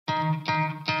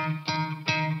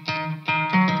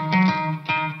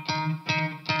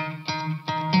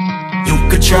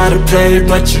try to play,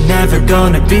 but you're never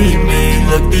gonna beat me.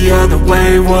 Look the other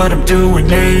way, what I'm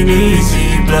doing ain't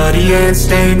easy. Bloody hands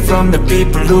stained from the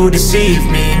people who deceive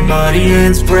me. Muddy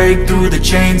hands break through the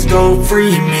chains, go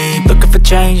free me. Looking for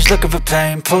change, looking for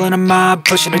pain, pulling a mob,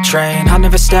 pushing a train. I'll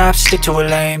never stop, stick to a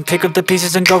lane, pick up the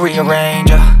pieces and go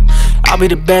rearrange. I'll be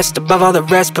the best above all the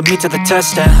rest, put me to the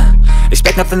test and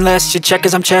expect nothing less. Your check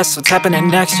is I'm chess, what's happening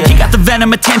next? Yeah. He got the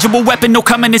venom, a tangible weapon, no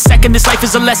coming in second. This life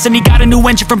is a lesson, he got a new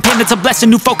engine from pain, it's a blessing.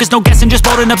 New focus, no guessing, just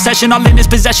bold and obsession, all in his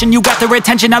possession. You got their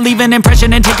attention, I'll leave an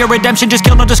impression and take your redemption. Just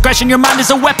kill, no discretion, your mind is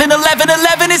a weapon.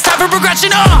 11-11, it's time for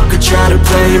progression. You could try to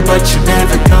play, but you're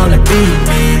never gonna beat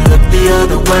me. Look the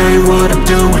other way, what I'm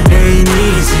doing ain't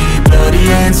easy. Bloody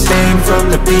hands stained from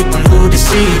the people who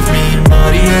deceive me.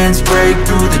 Muddy hands break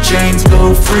through the chains,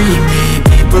 go free me.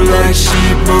 People like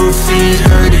sheep move feet,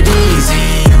 hurt it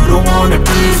easy. You don't wanna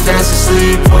be fast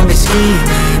asleep when they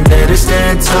scheming. Better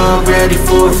stand tall, ready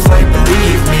for a fight,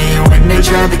 believe me. When they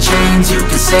try the chains, you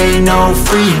can say no,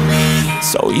 free me.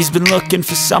 So he's been looking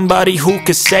for somebody who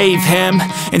could save him,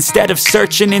 instead of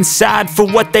searching inside for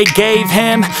what they gave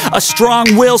him. A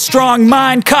strong will, strong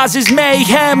mind causes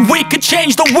mayhem. We could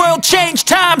change the world, change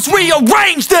times,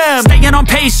 rearrange them. Staying on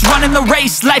pace, running the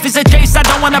race. Life is a chase, I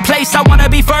don't want a place, I wanna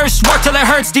be first. Work till it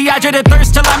hurts, dehydrated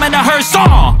thirst till I'm in a hearse.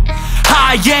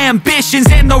 High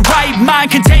ambitions in the right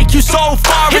mind can take you so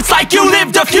far. It's like you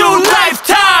lived a few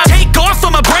lifetimes. Take off,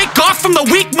 I'ma break off from the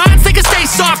weak minds. They can stay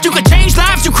soft, you can change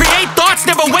lives, you create thoughts,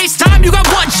 never waste time. You got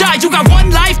one shot, you got one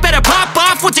life, better pop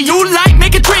off. What do you like?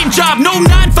 Make a dream job. No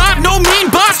 9-5, no mean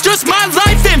boss, just my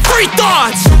life and free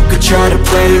thoughts. You could try to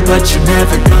play, but you're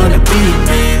never gonna beat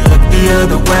me. Look the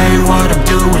other way, what I'm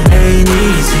doing ain't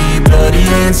easy. Bloody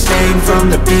hands stained from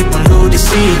the people who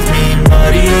deceive me.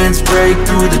 Muddy hands break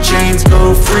through the chains,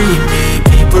 go free me.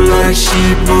 People like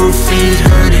sheep move feet,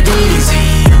 hurt it easy.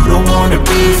 You don't wanna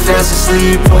be fast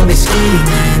asleep when they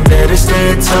scheming. Better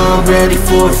stand tall, ready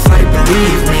for a fight,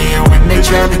 believe me. When they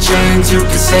try the chains, you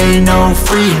can say no,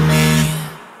 free me.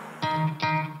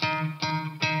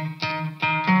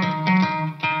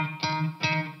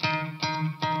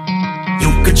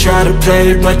 You could try to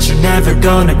play, but you're never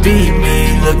gonna beat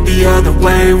me. Look the other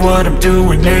way, what I'm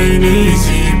doing ain't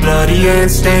easy. Bloody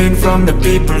hands stained from the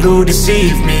people who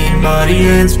deceive me. Muddy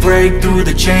hands break through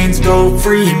the chains, go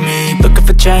free me. Looking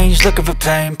for change, looking for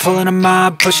pain, pulling a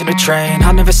mob, pushing a train.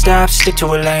 I'll never stop, stick to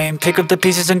a lane, pick up the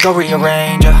pieces and go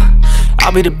rearrange.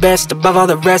 I'll be the best above all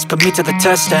the rest, put me to the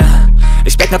test and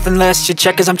expect nothing less. Your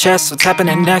check is I'm chess, what's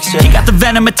happening next? Yeah. He got the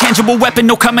venom, a tangible weapon,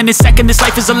 no coming in second. This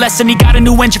life is a lesson, he got a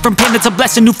new engine from pain, it's a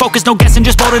blessing. New focus, no guessing,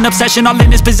 just bold and obsession, all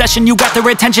in his possession. You got their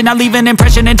attention, I'll leave an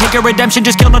impression and take your redemption.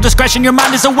 Just kill, no discretion, your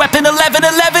mind is a weapon.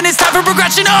 11-11, it's time for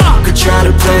progression. You could try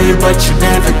to play, but you're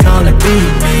never gonna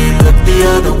beat me. Look the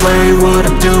other way, what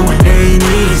I'm doing ain't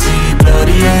easy.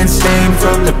 Bloody hands stained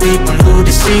from the people who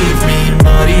deceive me.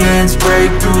 Muddy hands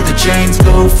break through the chains,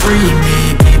 go free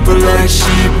me. People like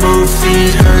sheep move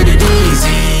feet, hurt it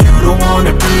easy. You don't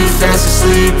wanna be fast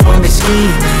asleep when they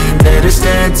scheming. Better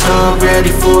stand tall, ready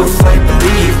for a fight,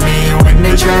 believe me. When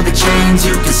they try the chains,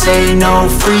 you can say no,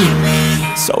 free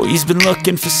me. So he's been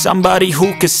looking for somebody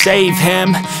who could save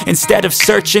him, instead of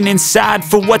searching inside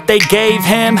for what they gave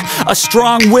him. A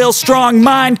strong will, strong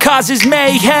mind causes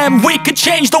mayhem. We could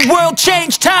change the world,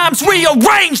 change times,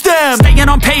 rearrange them. Staying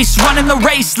on pace, running the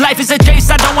race. Life is a chase,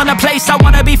 I don't want a place, I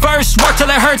wanna be first. Work till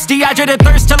it hurts, dehydrated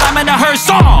thirst till I'm in a hearse.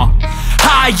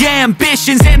 High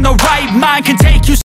ambitions in the right mind can take you